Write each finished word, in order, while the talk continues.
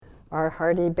our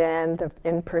hearty band of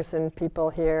in-person people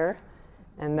here,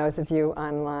 and those of you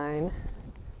online.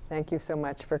 Thank you so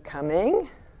much for coming.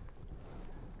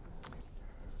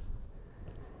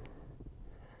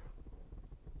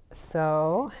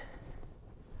 So,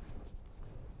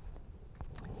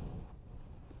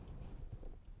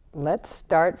 let's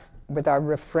start with our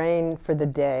refrain for the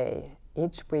day.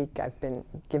 Each week I've been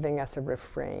giving us a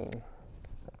refrain.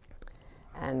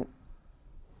 And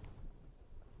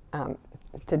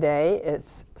today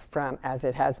it's from, as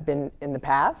it has been in the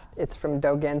past, it's from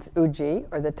Dogen's Uji,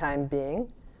 or the time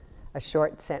being, a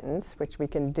short sentence which we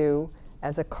can do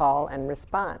as a call and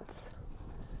response.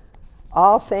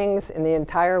 All things in the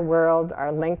entire world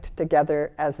are linked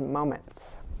together as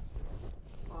moments.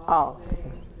 All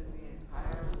things in the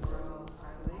entire world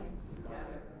are linked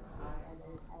together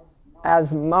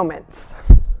as moments.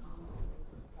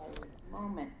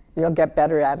 You'll get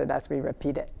better at it as we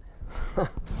repeat it.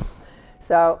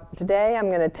 So today I'm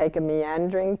going to take a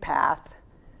meandering path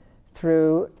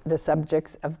through the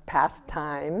subjects of past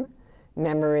time,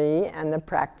 memory, and the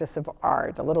practice of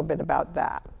art, a little bit about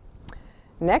that.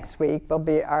 Next week will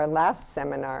be our last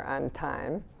seminar on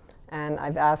time, and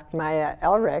I've asked Maya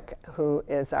Elric, who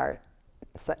is our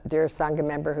dear Sangha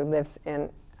member who lives in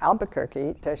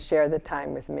Albuquerque, to share the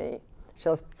time with me.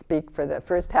 She'll speak for the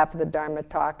first half of the Dharma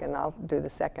talk, and I'll do the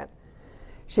second.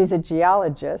 She's a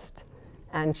geologist,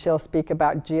 and she'll speak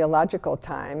about geological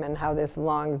time and how this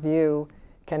long view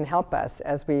can help us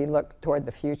as we look toward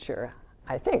the future.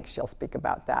 I think she'll speak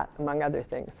about that, among other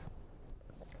things.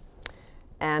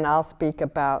 And I'll speak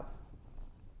about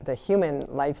the human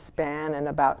lifespan and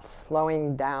about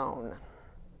slowing down.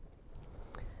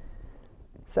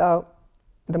 So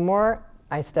the more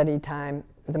I study time,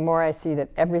 the more I see that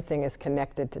everything is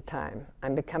connected to time.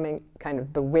 I'm becoming kind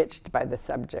of bewitched by the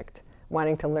subject,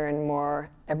 wanting to learn more,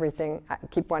 everything. I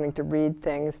keep wanting to read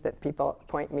things that people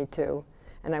point me to,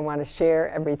 and I want to share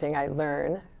everything I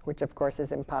learn, which of course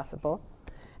is impossible.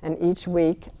 And each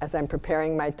week, as I'm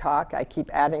preparing my talk, I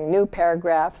keep adding new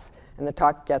paragraphs, and the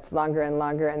talk gets longer and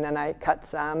longer, and then I cut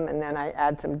some, and then I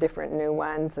add some different new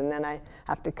ones, and then I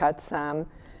have to cut some.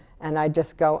 And I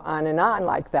just go on and on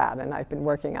like that. And I've been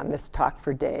working on this talk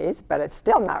for days, but it's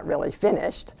still not really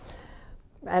finished.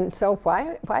 And so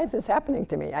why is this happening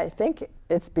to me? I think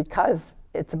it's because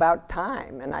it's about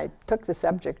time. And I took the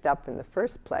subject up in the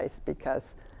first place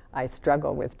because I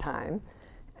struggle with time.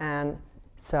 And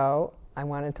so I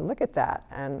wanted to look at that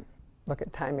and look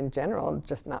at time in general,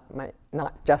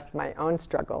 not just my own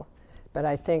struggle. But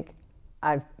I think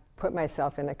I've put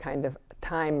myself in a kind of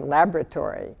time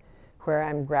laboratory where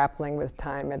I'm grappling with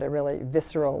time at a really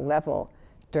visceral level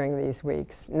during these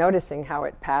weeks, noticing how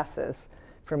it passes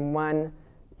from one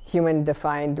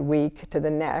human-defined week to the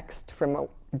next, from a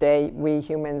day we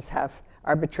humans have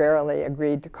arbitrarily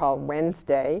agreed to call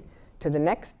Wednesday, to the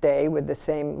next day with the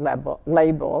same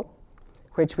label,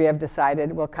 which we have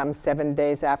decided will come 7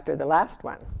 days after the last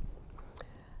one.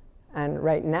 And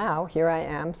right now, here I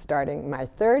am starting my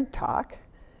third talk,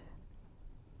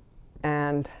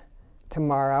 and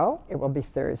tomorrow it will be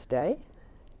Thursday,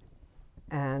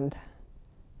 and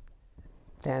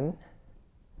then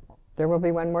there will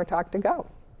be one more talk to go.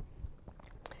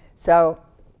 So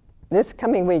this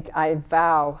coming week I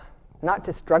vow not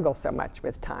to struggle so much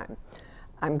with time.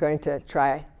 I'm going to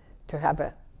try to have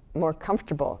a more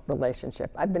comfortable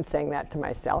relationship. I've been saying that to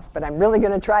myself, but I'm really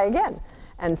going to try again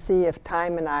and see if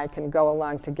time and I can go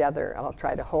along together. I'll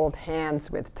try to hold hands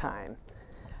with time,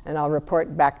 and I'll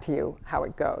report back to you how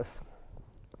it goes.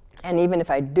 And even if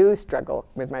I do struggle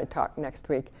with my talk next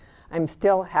week, I'm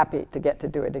still happy to get to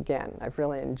do it again. I've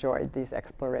really enjoyed these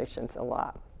explorations a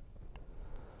lot.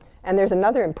 And there's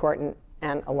another important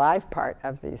and alive part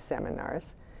of these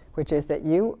seminars, which is that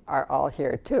you are all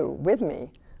here too, with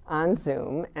me, on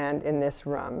Zoom and in this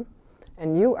room,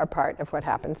 and you are part of what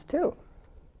happens too.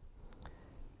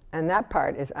 And that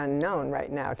part is unknown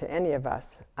right now to any of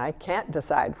us. I can't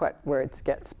decide what words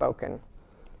get spoken.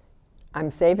 I'm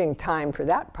saving time for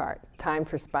that part, time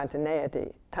for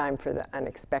spontaneity, time for the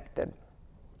unexpected.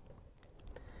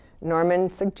 Norman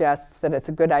suggests that it's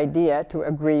a good idea to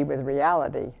agree with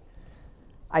reality.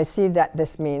 I see that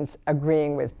this means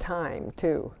agreeing with time,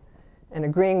 too. And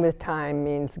agreeing with time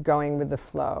means going with the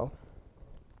flow.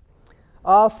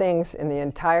 All things in the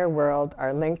entire world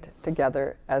are linked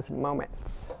together as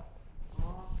moments.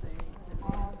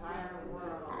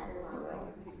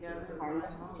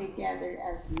 Together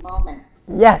as moments.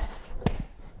 Yes.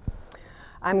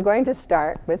 I'm going to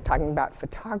start with talking about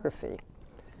photography.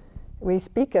 We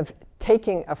speak of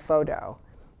taking a photo,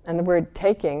 and the word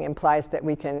taking implies that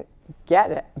we can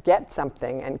get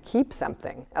something and keep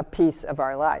something, a piece of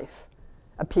our life.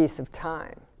 a piece of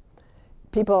time.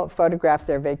 People photograph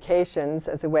their vacations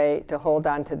as a way to hold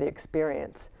on to the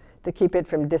experience, to keep it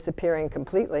from disappearing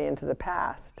completely into the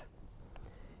past.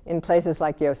 In places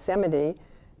like Yosemite,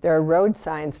 there are road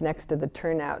signs next to the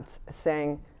turnouts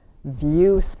saying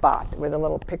 "view spot" with a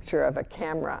little picture of a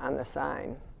camera on the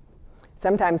sign.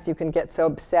 Sometimes you can get so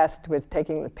obsessed with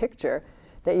taking the picture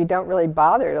that you don't really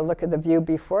bother to look at the view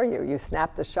before you. You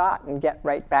snap the shot and get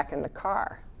right back in the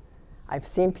car. I've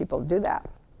seen people do that.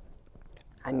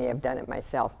 I may have done it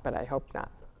myself, but I hope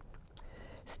not.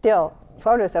 Still,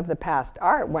 photos of the past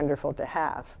are wonderful to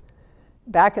have.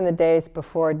 Back in the days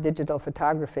before digital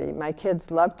photography, my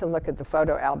kids loved to look at the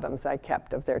photo albums I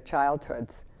kept of their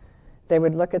childhoods. They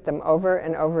would look at them over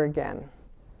and over again.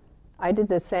 I did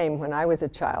the same when I was a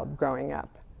child growing up.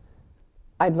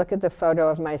 I'd look at the photo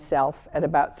of myself at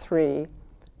about 3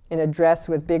 in a dress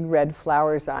with big red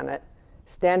flowers on it,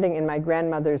 standing in my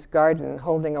grandmother's garden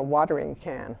holding a watering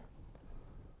can.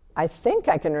 I think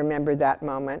I can remember that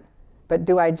moment, but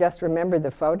do I just remember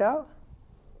the photo?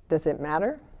 Does it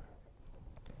matter?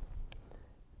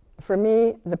 For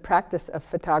me, the practice of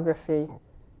photography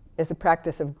is a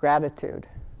practice of gratitude.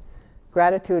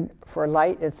 Gratitude for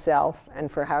light itself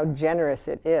and for how generous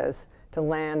it is to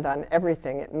land on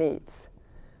everything it meets.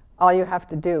 All you have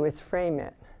to do is frame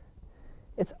it.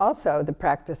 It's also the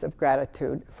practice of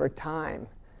gratitude for time,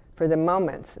 for the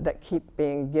moments that keep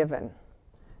being given.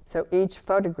 So each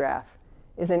photograph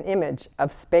is an image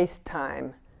of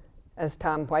space-time, as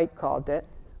Tom White called it,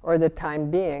 or the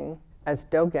time being, as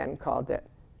Dogen called it,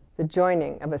 the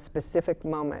joining of a specific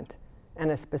moment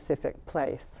and a specific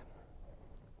place.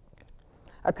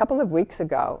 A couple of weeks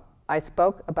ago, I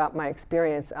spoke about my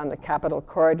experience on the Capitol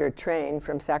Corridor train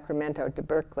from Sacramento to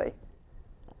Berkeley,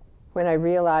 when I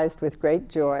realized with great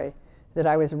joy that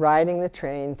I was riding the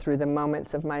train through the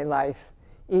moments of my life,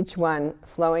 each one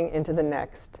flowing into the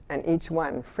next, and each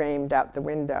one framed out the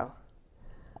window.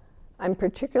 I'm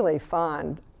particularly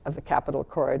fond of the Capitol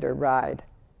Corridor ride,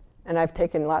 and I've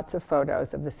taken lots of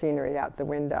photos of the scenery out the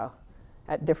window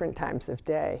at different times of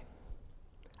day.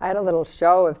 I had a little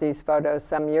show of these photos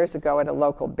some years ago at a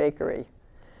local bakery,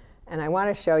 and I want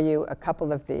to show you a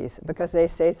couple of these because they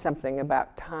say something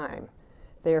about time.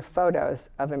 They are photos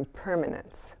of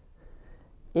impermanence.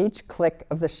 Each click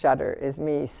of the shutter is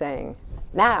me saying,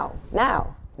 now,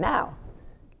 now, now.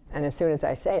 And as soon as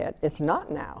I say it, it's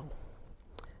not now.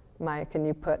 Maya, can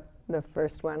you put the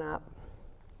first one up?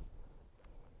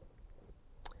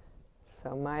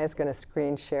 So Maya's going to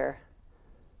screen share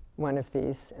one of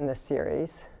these in the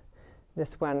series.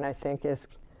 This one, I think, is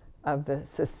of the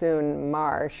Sassoon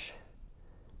Marsh.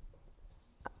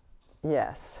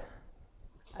 Yes.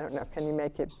 I don't know, can you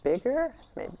make it bigger?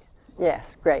 Maybe.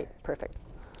 Yes, great, perfect.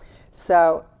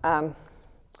 So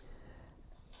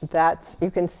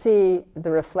you can see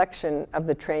the reflection of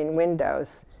the train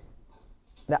windows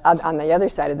on the other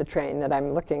side of the train that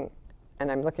I'm looking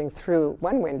through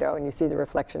one window, and you see the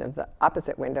reflection of the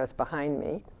opposite windows behind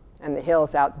me, and the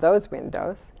hills out those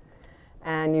windows.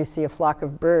 And you see a flock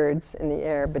of birds in the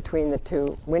air between the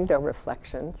two window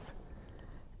reflections.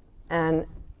 And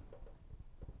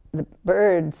the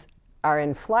birds are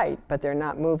in flight, but they're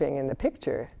not moving in the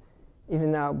picture,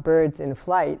 even though birds in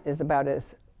flight is about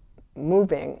as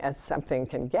moving as something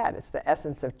can get. It's the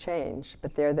essence of change,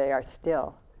 but there they are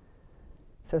still.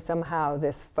 So somehow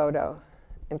this photo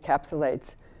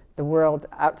encapsulates the world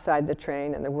outside the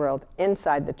train and the world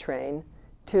inside the train,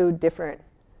 two different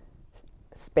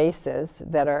spaces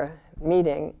that are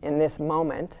meeting in this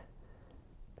moment,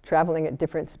 traveling at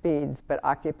different speeds, but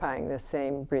occupying the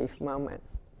same brief moment,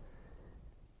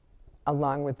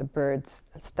 along with the birds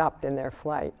stopped in their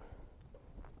flight.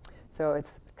 So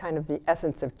it's kind of the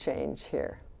essence of change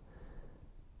here.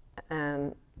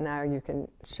 And now you can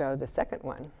show the second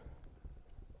one.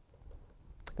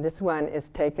 This one is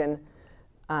taken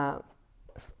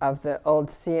of the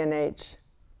old C&H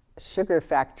sugar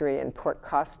factory in Port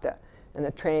Costa, and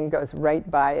the train goes right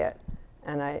by it.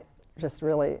 And I just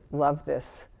really love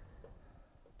this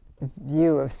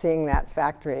view of seeing that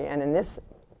factory. And in this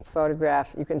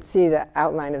photograph, you can see the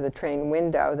outline of the train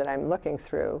window that I'm looking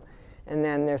through. And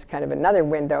then there's kind of another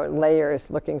window,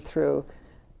 layers looking through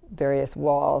various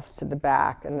walls to the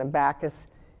back. And the back is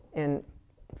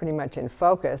pretty much in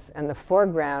focus. And the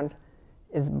foreground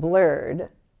is blurred,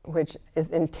 which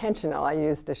is intentional. I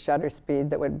used a shutter speed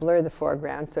that would blur the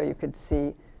foreground so you could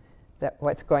see that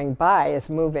what's going by is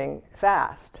moving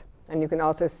fast. And you can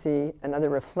also see another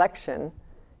reflection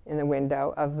in the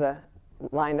window of the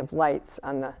line of lights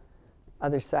on the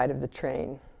other side of the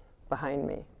train behind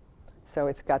me. So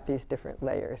it's got these different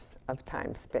layers of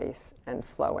time, space, and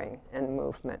flowing and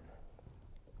movement.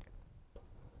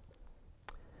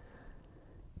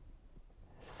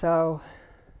 So,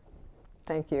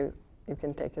 thank you. You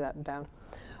can take that down.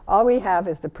 All we have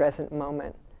is the present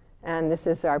moment. And this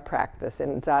is our practice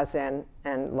in Zazen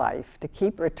and life, to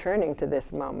keep returning to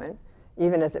this moment,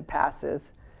 even as it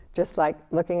passes, just like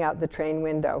looking out the train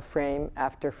window frame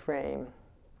after frame.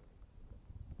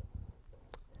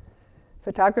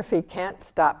 Photography can't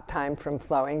stop time from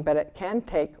flowing, but it can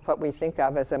take what we think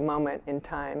of as a moment in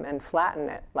time and flatten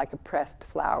it like a pressed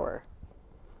flower.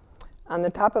 On the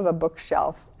top of a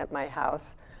bookshelf at my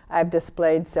house, I've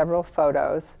displayed several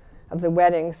photos of the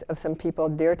weddings of some people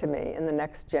dear to me in the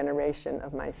next generation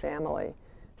of my family,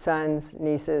 sons,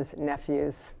 nieces,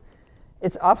 nephews.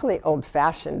 It's awfully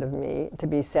old-fashioned of me to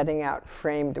be setting out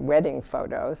framed wedding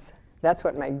photos. That's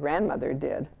what my grandmother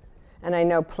did. And I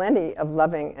know plenty of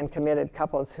loving and committed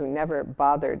couples who never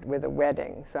bothered with a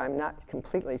wedding, so I'm not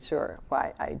completely sure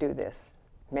why I do this.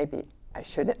 Maybe I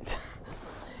shouldn't.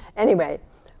 Anyway,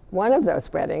 one of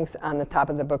those weddings on the top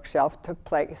of the bookshelf took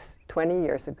place 20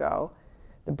 years ago.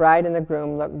 The bride and the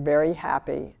groom looked very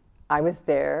happy. I was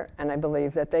there, and I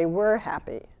believe that they were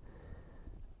happy.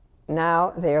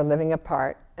 Now they are living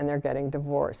apart, and they're getting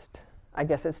divorced. I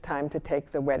guess it's time to take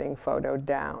the wedding photo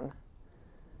down.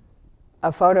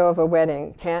 A photo of a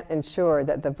wedding can't ensure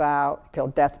that the vow, till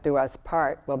death do us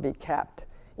part, will be kept,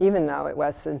 even though it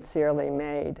was sincerely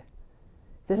made.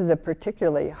 This is a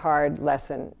particularly hard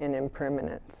lesson in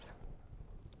impermanence.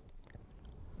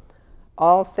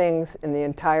 All things in the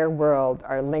entire world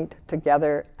are linked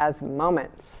together as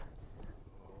moments.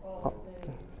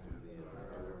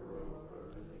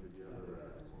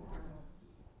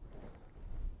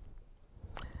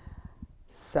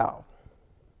 So,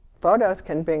 photos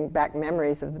can bring back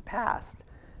memories of the past,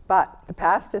 but the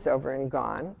past is over and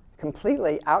gone,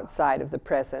 completely outside of the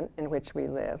present in which we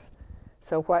live.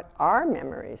 So what are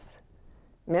memories?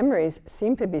 Memories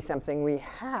seem to be something we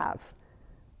have.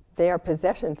 They are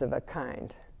possessions of a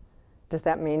kind. Does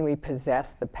that mean we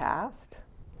possess the past?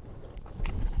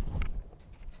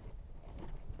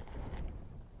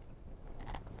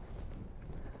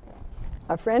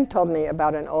 A friend told me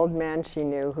about an old man she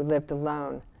knew who lived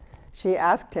alone. She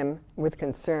asked him with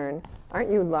concern,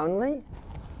 "Aren't you lonely?"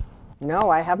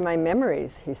 "No, I have my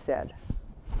memories," he said.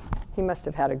 He must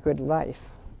have had a good life.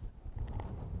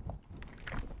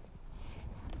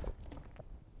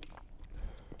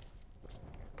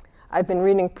 I've been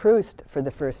reading Proust for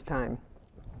the first time,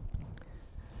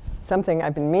 something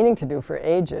I've been meaning to do for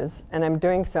ages, and I'm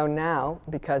doing so now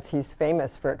because he's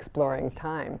famous for exploring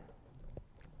time.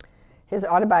 His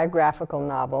autobiographical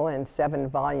novel in 7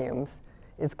 volumes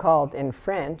is called in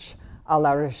French, À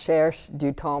la recherche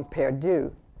du temps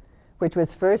perdu, which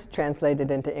was first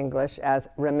translated into English as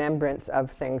Remembrance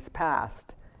of Things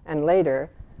Past, and later,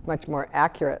 much more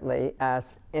accurately,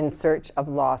 as In Search of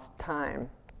Lost Time.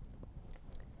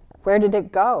 Where did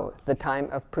it go, the time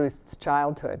of Proust's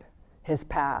childhood, his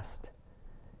past?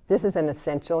 This is an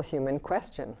essential human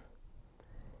question.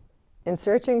 In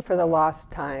searching for the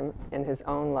lost time in his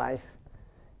own life,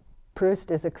 Proust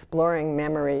is exploring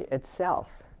memory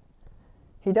itself.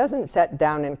 He doesn't set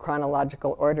down in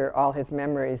chronological order all his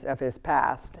memories of his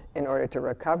past in order to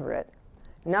recover it.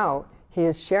 No, he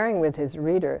is sharing with his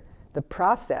reader the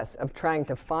process of trying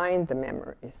to find the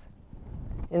memories.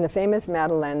 In the famous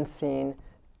Madeleine scene,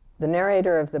 the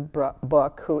narrator of the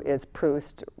book, who is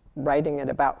Proust, writing at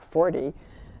about 40,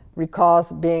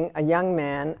 recalls being a young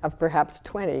man of perhaps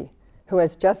 20 who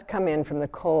has just come in from the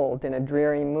cold in a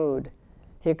dreary mood.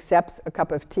 He accepts a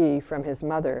cup of tea from his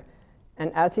mother,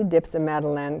 and as he dips a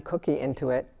Madeleine cookie into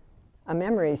it, a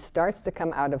memory starts to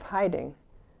come out of hiding,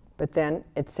 but then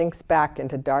it sinks back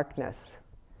into darkness.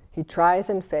 He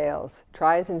tries and fails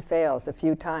a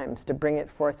few times to bring it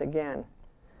forth again.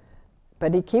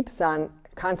 But he keeps on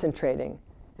concentrating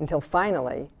until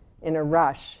finally, in a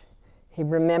rush, he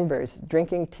remembers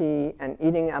drinking tea and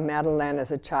eating a Madeleine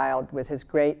as a child with his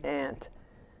great aunt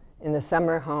in the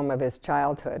summer home of his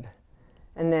childhood.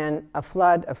 And then a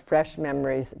flood of fresh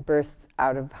memories bursts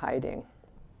out of hiding.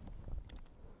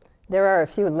 There are a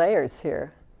few layers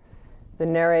here. The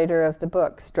narrator of the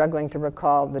book, struggling to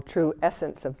recall the true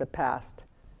essence of the past,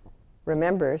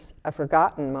 remembers a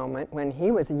forgotten moment when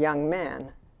he was a young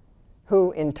man,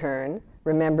 who, in turn,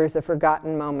 remembers a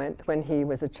forgotten moment when he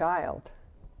was a child.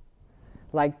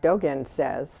 Like Dogen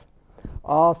says,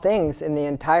 all things in the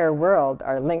entire world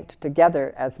are linked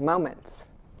together as moments.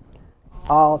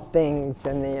 All things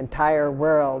in the entire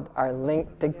world are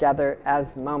linked together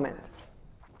as moments.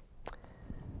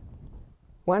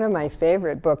 One of my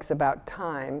favorite books about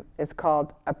time is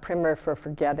called A Primer for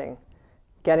Forgetting,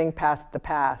 Getting Past the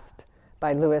Past,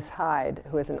 by Lewis Hyde,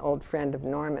 who is an old friend of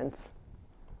Norman's.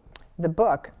 The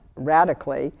book,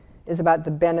 radically, is about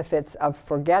the benefits of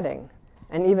forgetting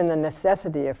and even the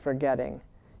necessity of forgetting,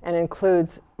 and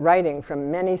includes writing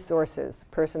from many sources,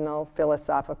 personal,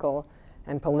 philosophical,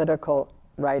 and political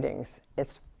writings.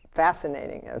 It's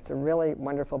fascinating. It's a really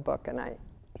wonderful book, and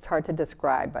it's hard to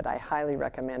describe, but I highly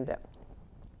recommend it.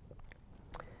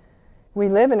 We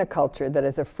live in a culture that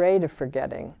is afraid of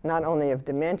forgetting, not only of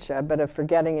dementia, but of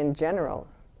forgetting in general.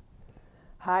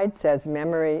 Hyde says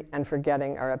memory and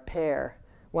forgetting are a pair.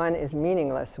 One is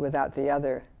meaningless without the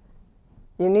other.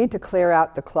 You need to clear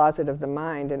out the closet of the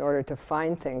mind in order to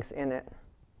find things in it.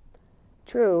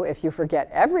 True, if you forget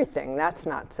everything, that's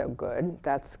not so good.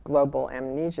 That's global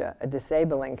amnesia, a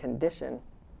disabling condition.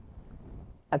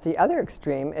 At the other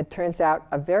extreme, it turns out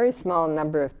a very small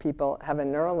number of people have a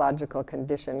neurological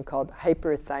condition called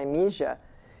hyperthymesia,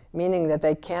 meaning that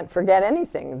they can't forget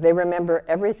anything. They remember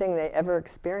everything they ever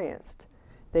experienced.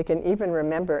 They can even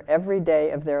remember every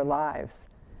day of their lives,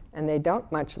 and they don't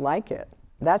much like it.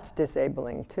 That's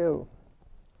disabling too.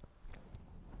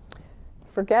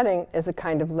 Forgetting is a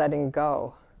kind of letting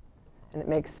go, and it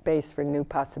makes space for new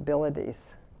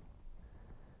possibilities.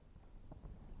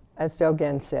 As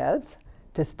Dogen says,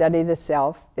 to study the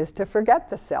self is to forget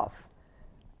the self,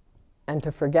 and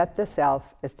to forget the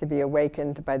self is to be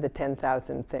awakened by the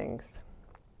 10,000 things.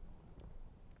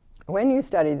 When you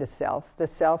study the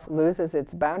self loses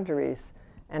its boundaries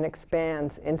and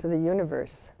expands into the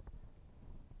universe.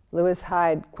 Lewis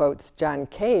Hyde quotes John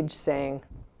Cage saying,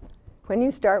 "When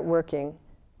you start working,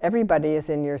 everybody is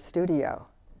in your studio.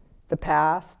 The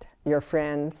past, your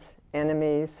friends,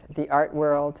 enemies, the art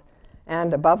world,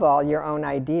 and above all, your own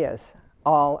ideas,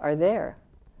 all are there.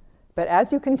 But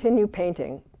as you continue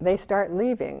painting, they start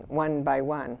leaving one by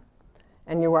one,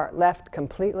 and you are left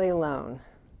completely alone.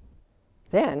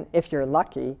 Then, if you're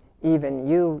lucky, even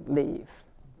you leave.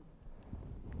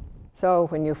 So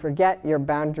when you forget your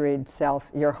boundaried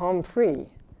self, you're home free.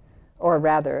 Or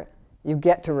rather, you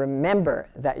get to remember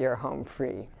that you're home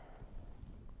free."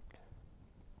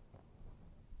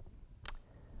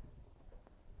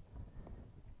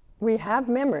 We have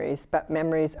memories, but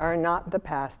memories are not the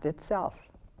past itself.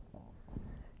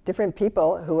 Different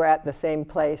people who are at the same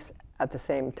place at the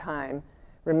same time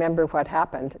remember what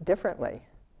happened differently.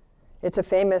 It's a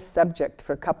famous subject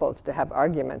for couples to have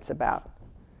arguments about.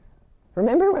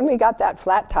 Remember when we got that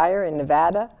flat tire in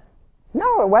Nevada?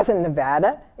 No, it wasn't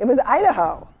Nevada. It was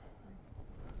Idaho.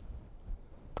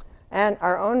 And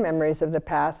our own memories of the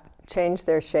past change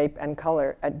their shape and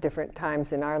color at different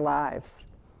times in our lives.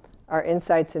 Our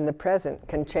insights in the present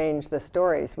can change the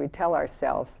stories we tell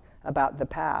ourselves about the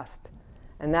past.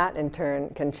 And that, in turn,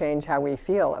 can change how we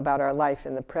feel about our life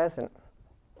in the present.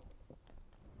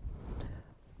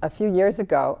 A few years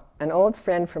ago, an old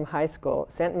friend from high school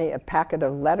sent me a packet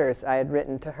of letters I had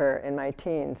written to her in my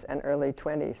teens and early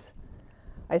 20s.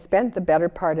 I spent the better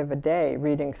part of a day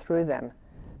reading through them,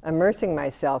 immersing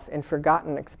myself in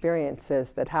forgotten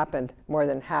experiences that happened more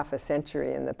than half a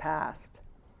century in the past.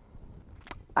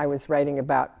 I was writing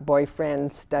about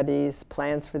boyfriends, studies,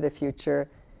 plans for the future,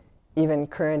 even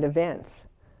current events.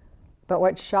 But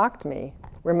what shocked me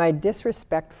were my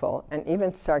disrespectful and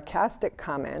even sarcastic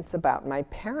comments about my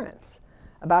parents,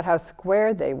 about how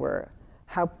square they were,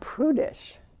 how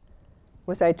prudish.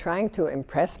 Was I trying to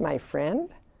impress my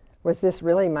friend? Was this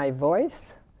really my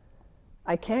voice?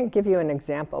 I can't give you an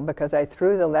example because I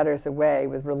threw the letters away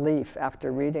with relief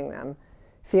after reading them,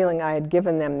 feeling I had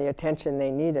given them the attention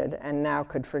they needed and now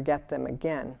could forget them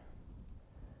again.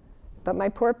 But my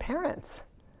poor parents.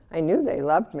 I knew they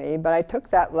loved me, but I took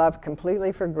that love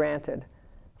completely for granted.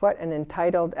 What an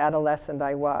entitled adolescent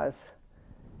I was.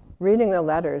 Reading the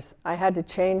letters, I had to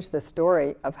change the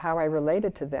story of how I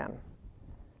related to them.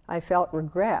 I felt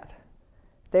regret.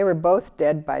 They were both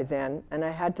dead by then, and I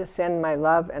had to send my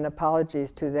love and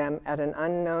apologies to them at an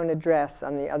unknown address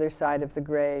on the other side of the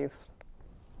grave.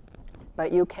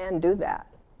 But you can do that.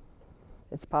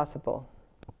 It's possible.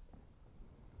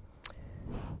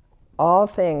 All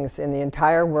things in the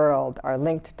entire world are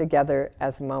linked together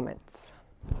as moments.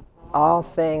 All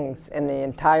things in the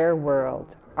entire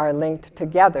world are linked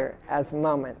together as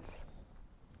moments.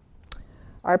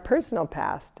 Our personal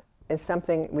past is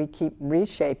something we keep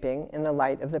reshaping in the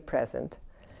light of the present,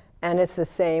 and it's the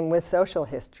same with social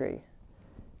history.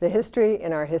 The history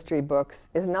in our history books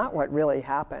is not what really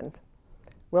happened.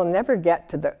 We'll never get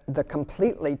to the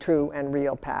completely true and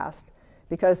real past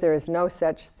because there is no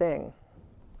such thing.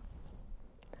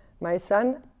 My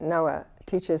son, Noah,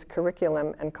 teaches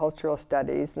curriculum and cultural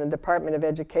studies in the Department of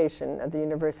Education at the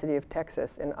University of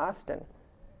Texas in Austin.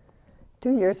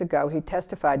 2 years ago, he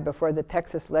testified before the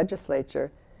Texas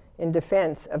legislature in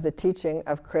defense of the teaching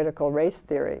of critical race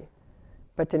theory,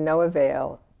 but to no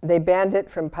avail, They banned it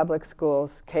from public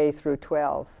schools K through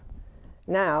 12.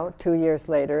 Now, 2 years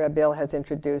later, a bill has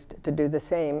introduced to do the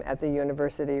same at the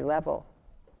university level.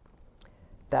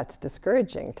 That's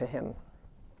discouraging to him,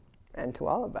 and to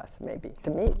all of us, maybe, to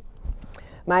me.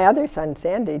 My other son,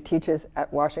 Sandy, teaches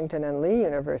at Washington and Lee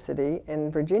University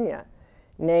in Virginia,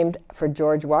 named for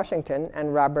George Washington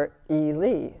and Robert E.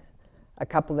 Lee. A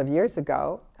couple of years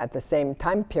ago, at the same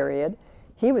time period,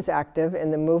 he was active in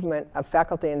the movement of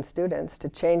faculty and students to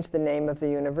change the name of the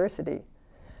university.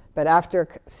 But after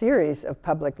a series of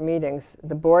public meetings,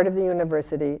 the board of the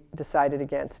university decided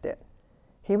against it.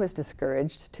 He was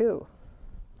discouraged too.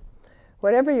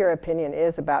 Whatever your opinion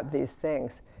is about these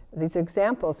things, these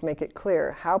examples make it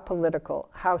clear how political,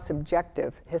 how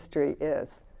subjective history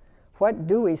is. What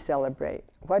do we celebrate?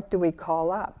 What do we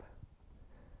call up?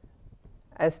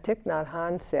 As Thich Nhat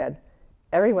Hanh said,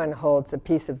 everyone holds a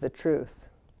piece of the truth.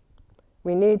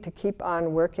 We need to keep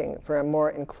on working for a more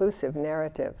inclusive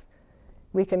narrative.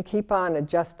 We can keep on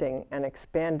adjusting and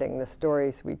expanding the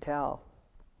stories we tell.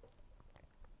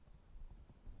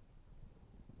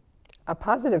 A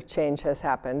positive change has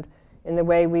happened in the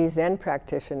way we Zen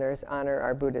practitioners honor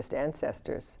our Buddhist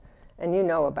ancestors. And you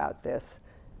know about this.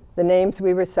 The names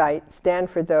we recite stand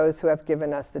for those who have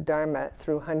given us the Dharma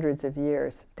through hundreds of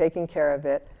years, taking care of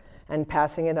it and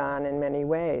passing it on in many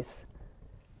ways.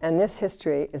 And this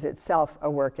history is itself a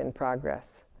work in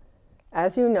progress.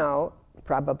 As you know,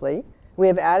 probably, we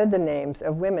have added the names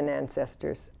of women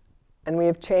ancestors, and we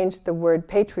have changed the word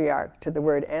patriarch to the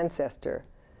word ancestor.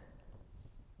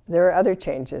 There are other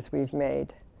changes we've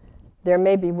made. There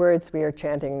may be words we are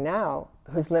chanting now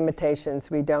whose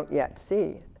limitations we don't yet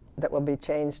see, that will be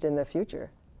changed in the future.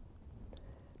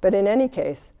 But in any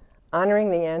case,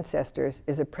 honoring the ancestors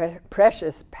is a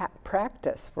precious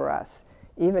practice for us,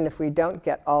 even if we don't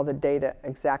get all the data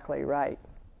exactly right.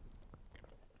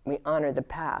 We honor the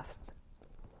past.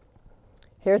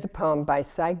 Here's a poem by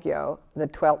Saigyo, the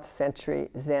 12th century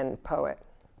Zen poet.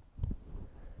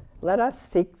 Let us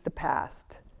seek the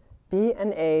past. Be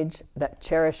an age that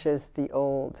cherishes the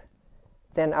old.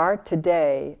 Then our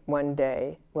today, one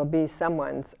day, will be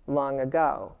someone's long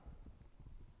ago.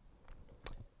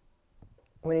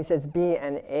 When he says be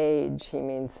an age, he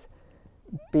means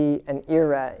be an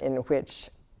era in which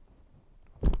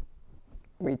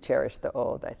we cherish the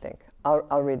old, I think.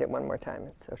 I'll read it one more time,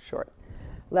 it's so short.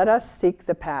 Let us seek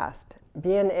the past.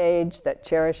 Be an age that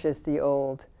cherishes the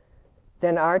old.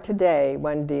 Then our today,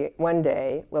 one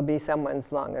day, will be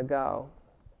someone's long ago.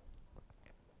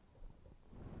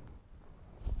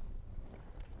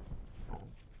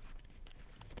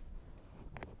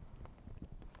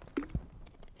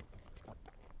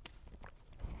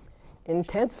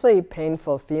 Intensely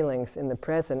painful feelings in the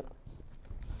present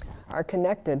are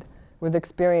connected with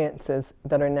experiences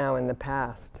that are now in the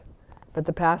past. But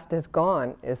the past is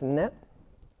gone, isn't it?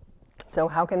 So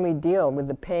how can we deal with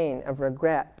the pain of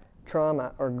regret,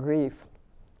 trauma, or grief?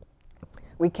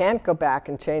 We can't go back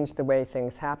and change the way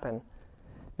things happen.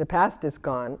 The past is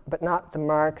gone, but not the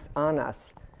marks on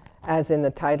us, as in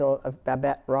the title of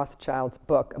Babette Rothschild's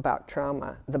book about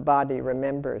trauma, The Body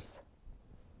Remembers.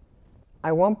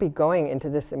 I won't be going into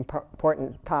this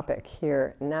important topic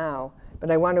here now,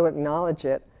 but I want to acknowledge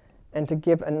it and to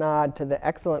give a nod to the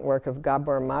excellent work of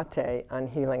Gabor Mate on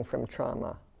healing from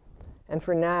trauma. And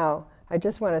for now, I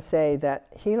just want to say that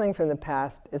healing from the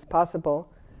past is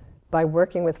possible by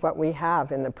working with what we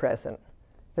have in the present,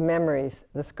 the memories,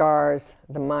 the scars,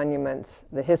 the monuments,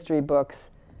 the history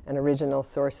books, and original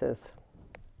sources.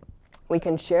 We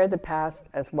can share the past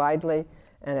as widely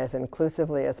and as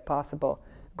inclusively as possible,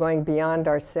 going beyond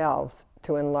ourselves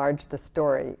to enlarge the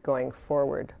story going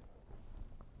forward.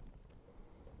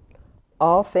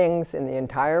 All things in the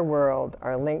entire world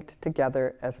are linked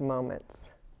together as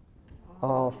moments.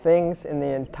 All things in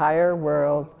the entire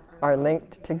world are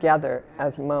linked together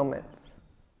as moments.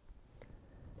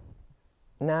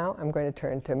 Now I'm going to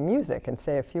turn to music and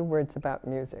say a few words about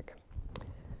music.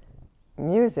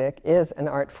 Music is an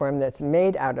art form that's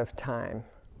made out of time.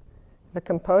 The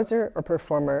composer or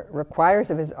performer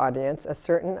requires of his audience a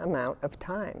certain amount of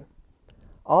time.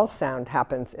 All sound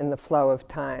happens in the flow of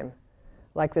time,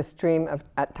 like the stream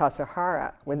at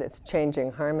Tassajara with its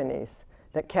changing harmonies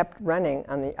that kept running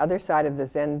on the other side of the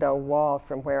Zendo wall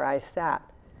from where I sat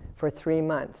for 3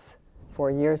 months,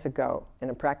 4 years ago, in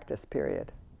a practice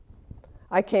period.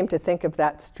 I came to think of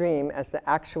that stream as the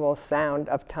actual sound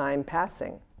of time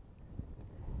passing.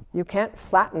 You can't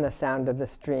flatten the sound of the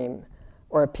stream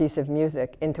or a piece of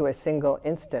music into a single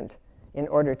instant in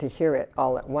order to hear it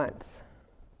all at once.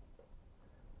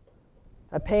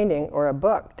 A painting or a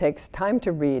book takes time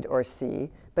to read or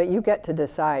see, but you get to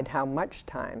decide how much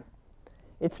time.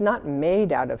 It's not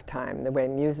made out of time the way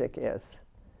music is.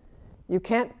 You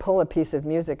can't pull a piece of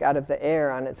music out of the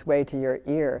air on its way to your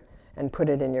ear and put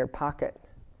it in your pocket.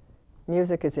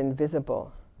 Music is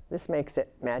invisible. This makes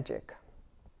it magic.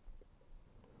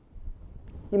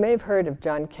 You may have heard of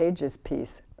John Cage's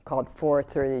piece called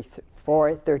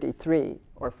 4:33,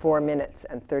 or 4 minutes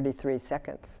and 33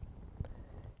 seconds.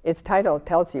 Its title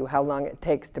tells you how long it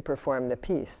takes to perform the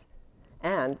piece.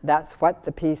 And that's what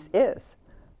the piece is,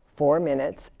 4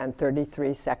 minutes and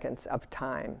 33 seconds of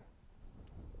time.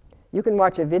 You can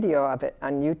watch a video of it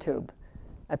on YouTube.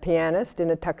 A pianist in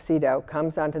a tuxedo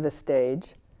comes onto the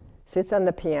stage, sits on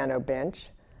the piano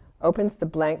bench, opens the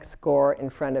blank score in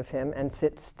front of him, and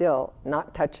sits still,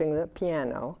 not touching the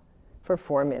piano, for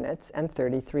 4 minutes and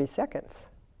 33 seconds.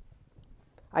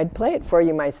 I'd play it for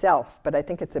you myself, but I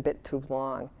think it's a bit too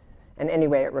long. And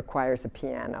anyway, it requires a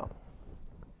piano.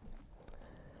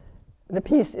 The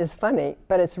piece is funny,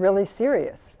 but it's really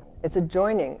serious. It's a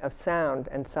joining of sound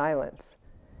and silence.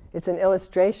 It's an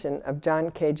illustration of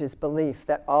John Cage's belief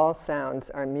that all sounds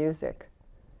are music.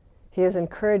 He is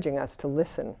encouraging us to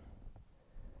listen.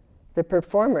 The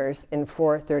performers in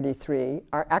 4:33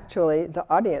 are actually the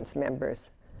audience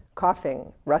members,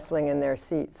 coughing, rustling in their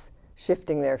seats,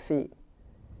 shifting their feet.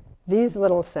 These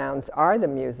little sounds are the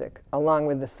music, along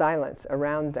with the silence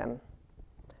around them.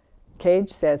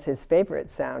 Cage says his favorite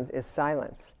sound is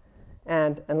silence.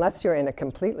 And unless you're in a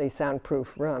completely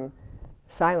soundproof room,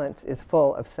 silence is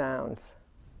full of sounds.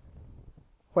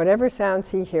 Whatever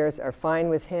sounds he hears are fine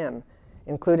with him,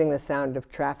 including the sound of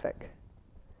traffic.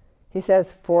 He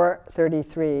says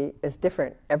 4:33 is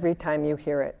different every time you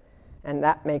hear it, and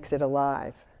that makes it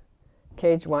alive.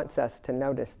 Cage wants us to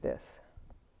notice this.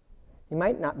 You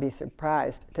might not be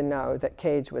surprised to know that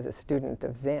Cage was a student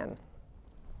of Zen.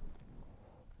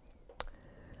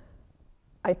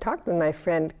 I talked with my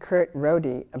friend Kurt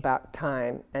Rohde about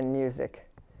time and music.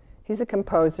 He's a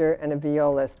composer and a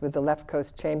violist with the Left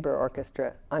Coast Chamber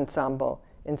Orchestra Ensemble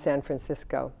in San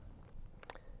Francisco.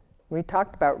 We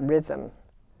talked about rhythm.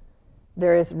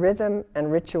 There is rhythm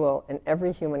and ritual in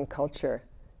every human culture,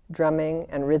 drumming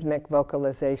and rhythmic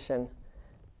vocalization.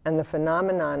 And the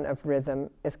phenomenon of rhythm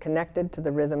is connected to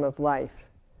the rhythm of life.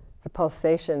 The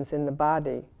pulsations in the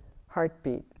body,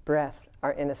 heartbeat, breath,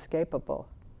 are inescapable.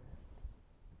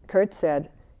 Kurt said,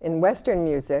 in Western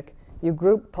music, you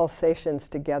group pulsations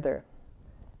together.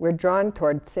 We're drawn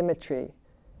toward symmetry.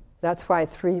 That's why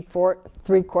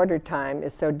 3/4 time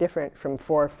is so different from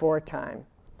 4/4 time.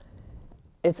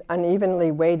 It's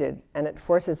unevenly weighted, and it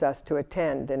forces us to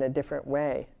attend in a different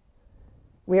way.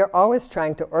 We are always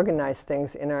trying to organize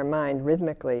things in our mind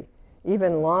rhythmically,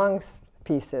 even long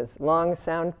pieces, long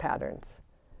sound patterns.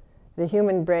 The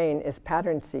human brain is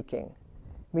pattern seeking.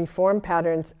 We form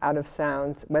patterns out of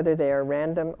sounds, whether they are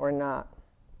random or not.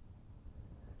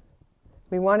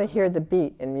 We want to hear the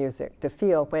beat in music, to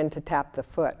feel when to tap the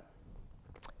foot.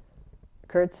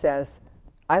 Kurt says,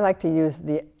 I like to use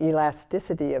the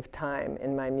elasticity of time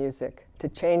in my music to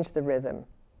change the rhythm.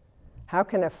 How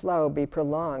can a flow be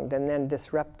prolonged and then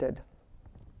disrupted?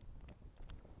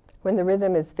 When the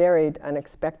rhythm is varied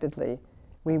unexpectedly,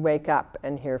 we wake up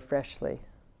and hear freshly.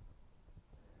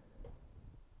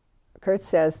 Kurt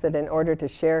says that in order to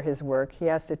share his work, he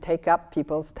has to take up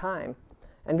people's time.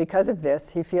 And because of this,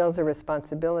 he feels a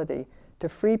responsibility to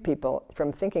free people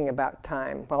from thinking about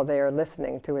time while they are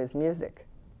listening to his music.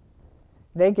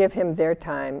 They give him their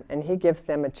time, and he gives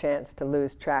them a chance to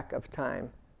lose track of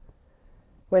time.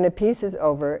 When a piece is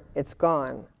over, it's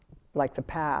gone, like the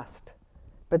past.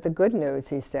 But the good news,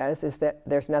 he says, is that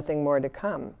there's nothing more to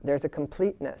come. There's a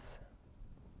completeness.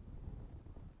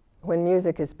 When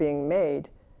music is being made,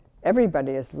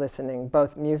 everybody is listening,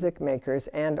 both music makers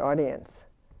and audience.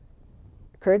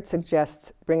 Kurt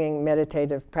suggests bringing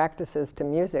meditative practices to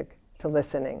music, to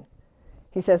listening.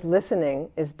 He says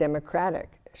listening is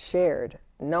democratic, shared.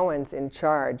 No one's in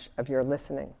charge of your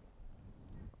listening.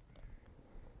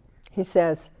 He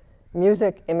says,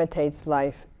 music imitates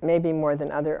life maybe more than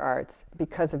other arts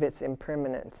because of its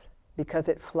impermanence, because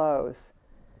it flows,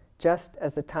 just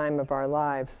as the time of our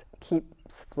lives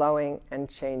keeps flowing and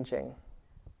changing.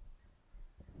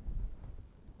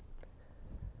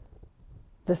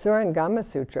 The Surangama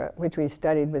Sutra, which we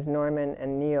studied with Norman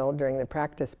and Neil during the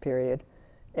practice period,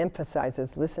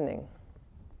 emphasizes listening.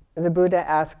 The Buddha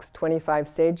asks 25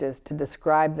 sages to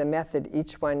describe the method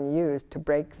each one used to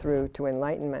break through to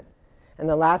enlightenment. And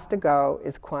the last to go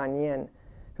is Kuan Yin,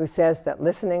 who says that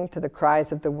listening to the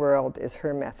cries of the world is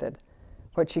her method,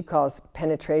 what she calls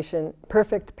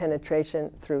perfect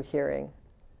penetration through hearing.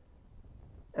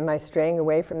 Am I straying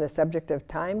away from the subject of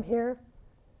time here?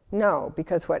 No,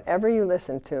 because whatever you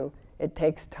listen to, it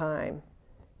takes time.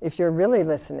 If you're really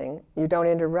listening, you don't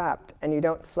interrupt and you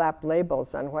don't slap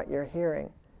labels on what you're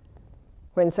hearing.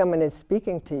 When someone is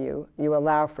speaking to you, you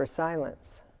allow for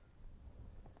silence.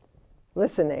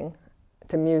 Listening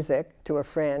to music, to a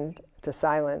friend, to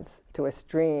silence, to a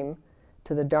stream,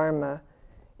 to the Dharma,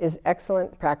 is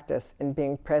excellent practice in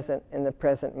being present in the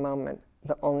present moment,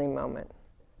 the only moment,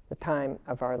 the time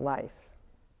of our life.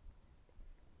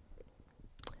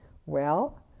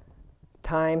 Well,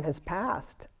 time has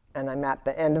passed, and I'm at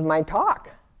the end of my talk.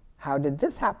 How did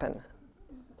this happen?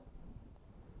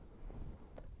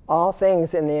 All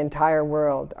things in the entire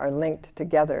world are linked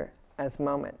together as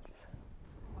moments.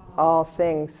 All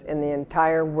things in the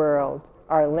entire world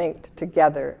are linked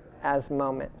together as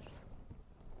moments.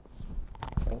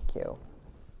 Thank you.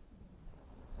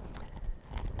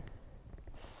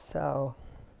 So,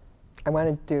 I want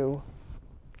to do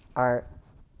our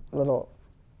little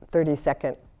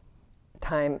 30-second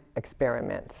time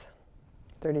experiments,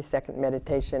 30-second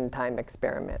meditation time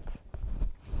experiments.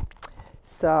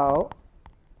 So,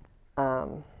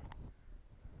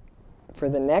 for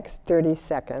the next 30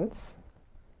 seconds,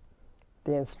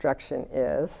 the instruction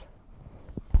is,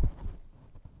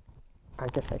 I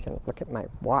guess I can look at my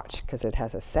watch because it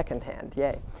has a second hand,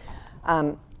 yay.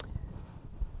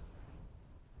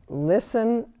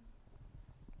 Listen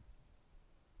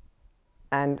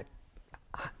and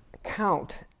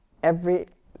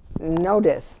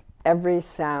notice every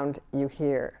sound you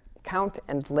hear. Count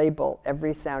and label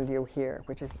every sound you hear,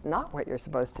 which is not what you're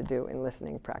supposed to do in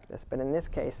listening practice. But in this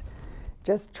case,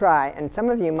 just try. And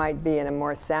some of you might be in a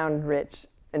more sound-rich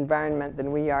environment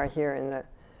than we are here in the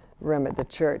room at the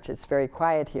church. It's very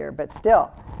quiet here. But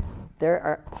still, there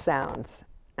are sounds.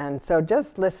 And so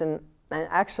just listen and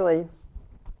actually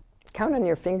count on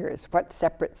your fingers what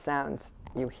separate sounds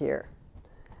you hear.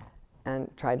 And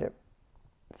try to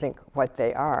think what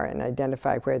they are and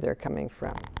identify where they're coming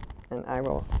from. And I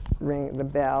will ring the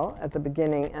bell at the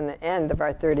beginning and the end of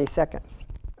our 30 seconds.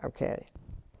 Okay.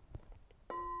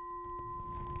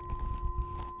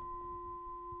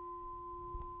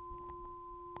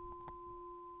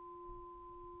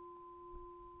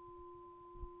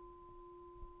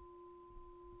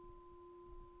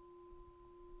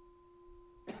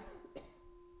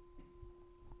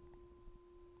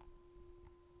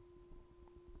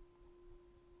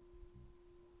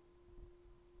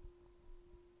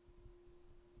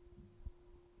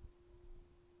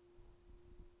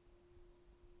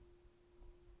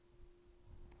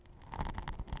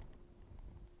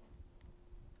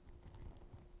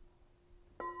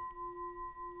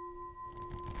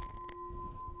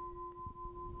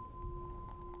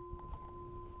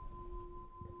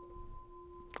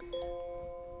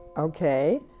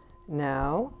 Okay,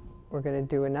 now we're going to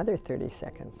do another 30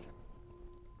 seconds.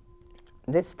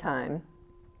 This time,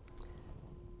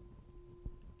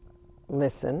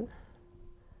 listen.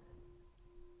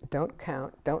 Don't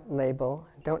count, don't label,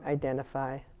 don't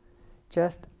identify.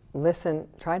 Just listen,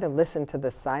 try to listen to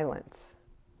the silence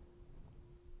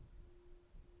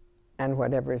and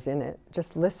whatever's in it.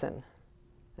 Just listen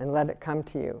and let it come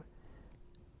to you.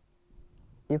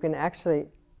 You can actually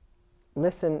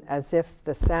listen as if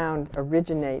the sound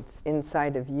originates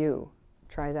inside of you.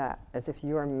 Try that, as if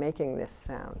you are making this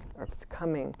sound, or it's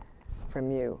coming from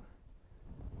you.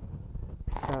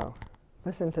 So,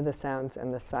 listen to the sounds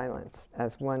and the silence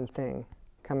as one thing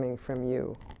coming from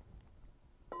you.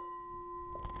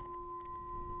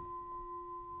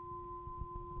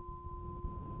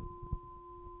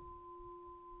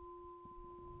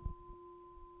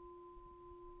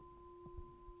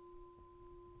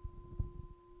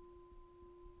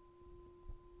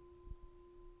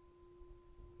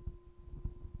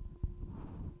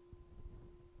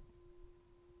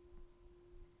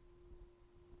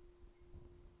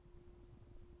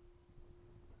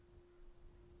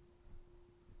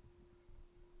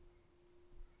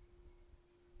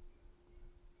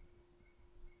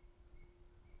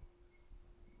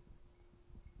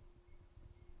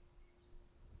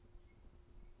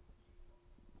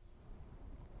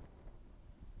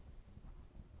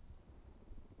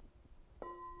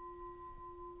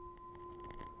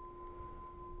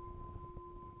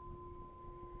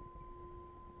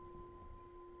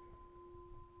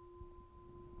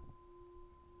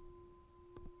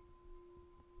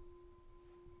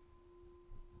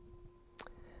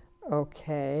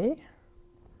 Okay.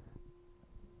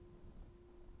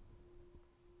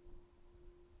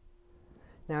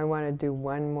 Now I want to do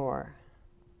one more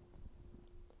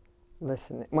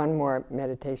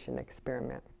meditation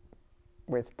experiment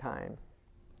with time.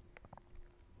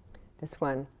 This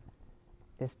one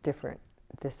is different.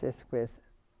 This is with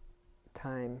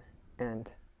time and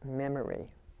memory.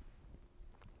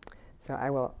 So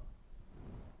I will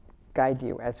guide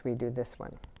you as we do this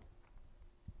one.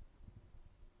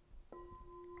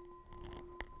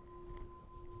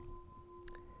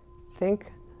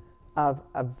 Think of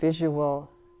a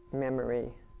visual memory,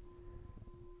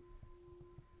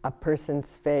 a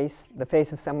person's face, the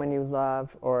face of someone you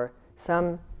love, or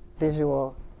some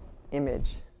visual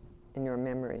image in your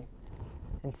memory,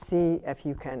 and see if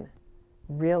you can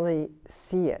really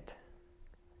see it.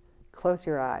 Close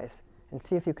your eyes and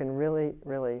see if you can really,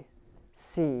 really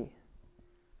see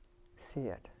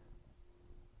it.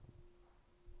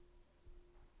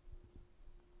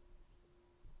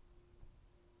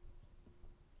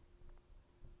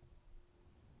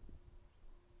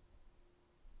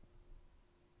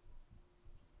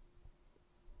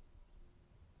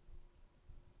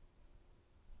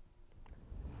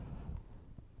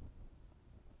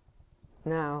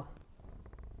 Now,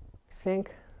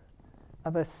 think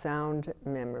of a sound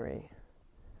memory,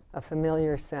 a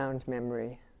familiar sound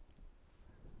memory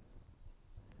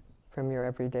from your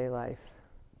everyday life.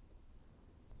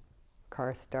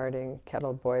 Car starting,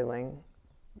 kettle boiling,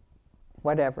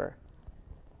 whatever.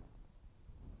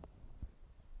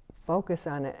 Focus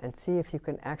on it and see if you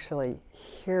can actually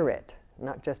hear it,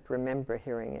 not just remember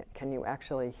hearing it. Can you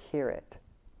actually hear it?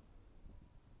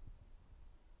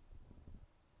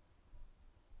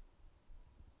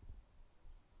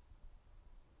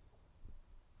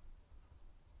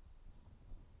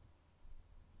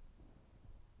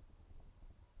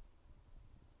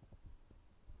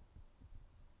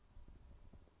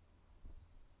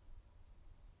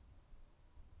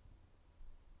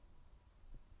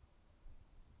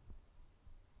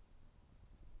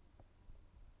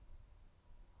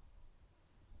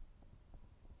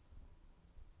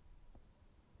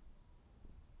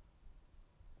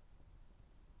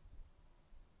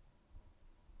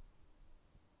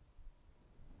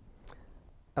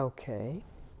 Okay.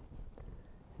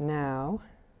 Now,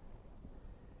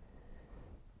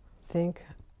 think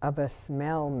of a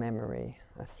smell memory,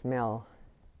 a smell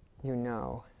you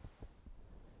know,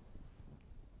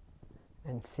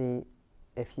 and see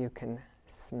if you can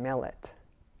smell it.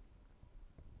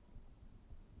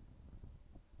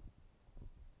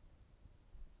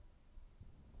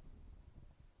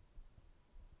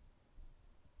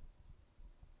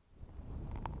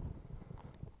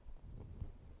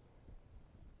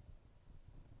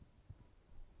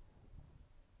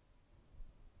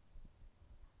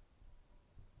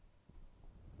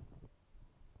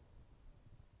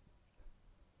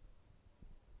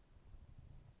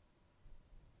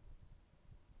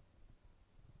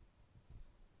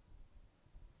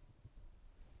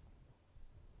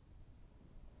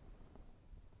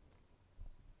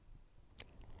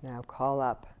 Now call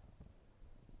up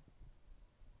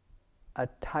a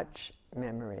touch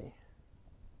memory,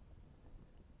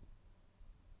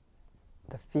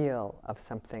 the feel of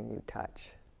something you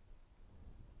touch,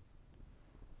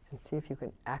 and see if you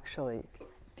can actually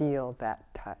feel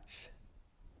that touch.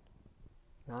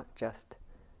 Not just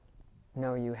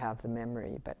know you have the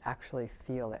memory, but actually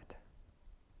feel it.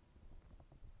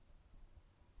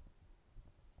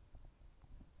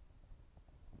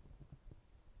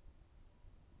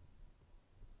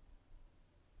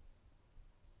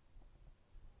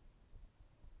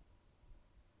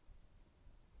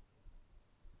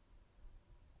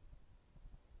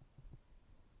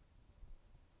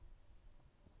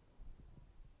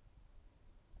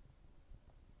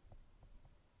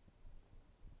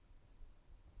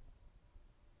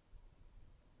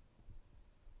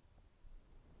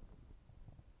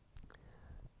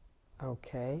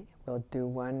 Okay, we'll do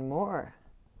one more.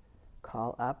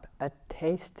 Call up a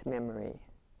taste memory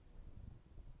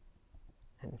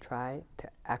and try to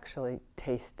actually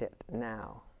taste it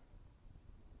now.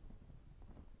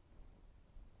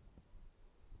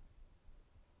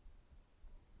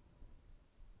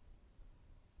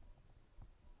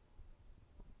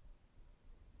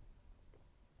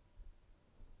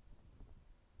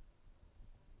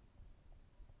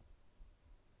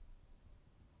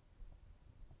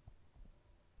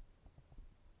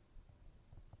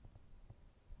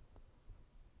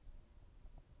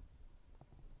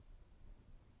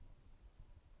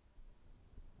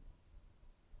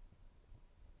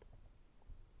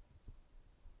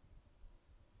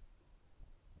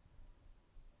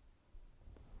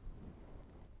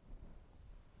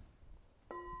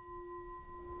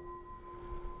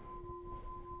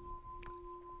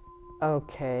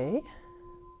 Okay,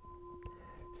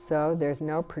 so there's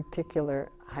no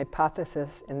particular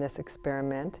hypothesis in this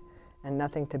experiment and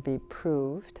nothing to be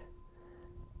proved.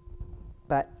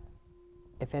 But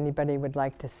if anybody would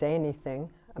like to say anything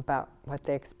about what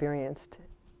they experienced,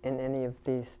 in any of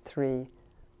these 3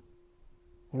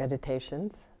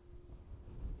 meditations,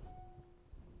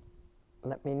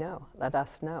 let me know. Let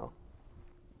us know.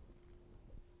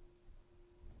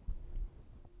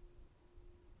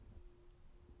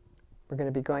 We're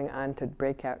going to be going on to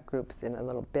breakout groups in a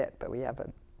little bit, but we have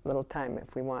a little time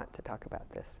if we want to talk about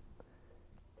this.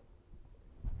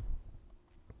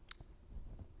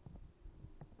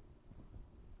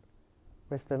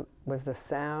 Was the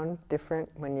sound different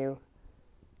when you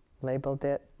labeled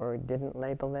it or didn't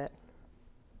label it?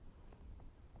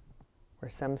 Were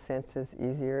some senses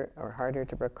easier or harder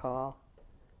to recall?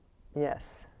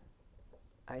 Yes.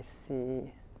 I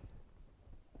see.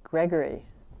 Gregory,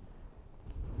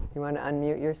 you want to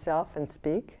unmute yourself and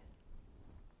speak?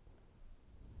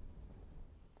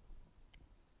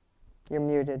 You're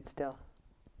muted still.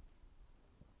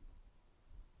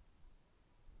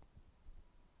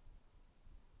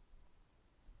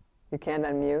 You can't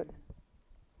unmute?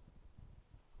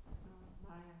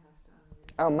 Maya has to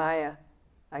unmute. Oh, Maya,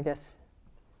 I guess.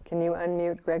 Can you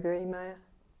unmute Gregory, Maya?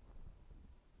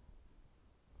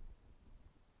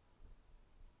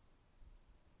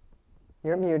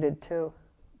 You're muted too.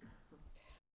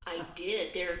 I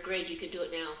did. There, Greg, you can do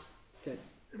it now. Good.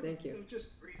 Thank you. So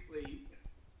just briefly,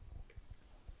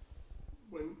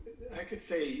 when I could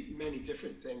say many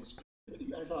different things, but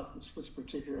I thought this was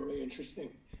particularly interesting.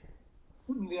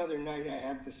 The other night I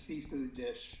had the seafood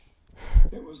dish.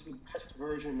 It was the best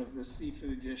version of the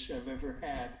seafood dish I've ever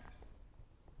had.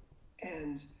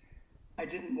 And I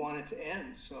didn't want it to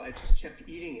end, so I just kept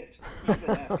eating it,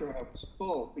 even after I was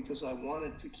full, because I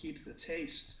wanted to keep the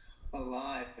taste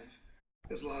alive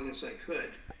as long as I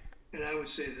could. And I would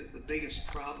say that the biggest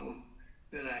problem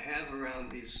that I have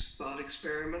around these thought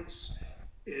experiments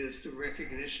is the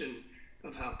recognition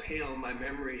of how pale my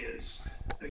memory is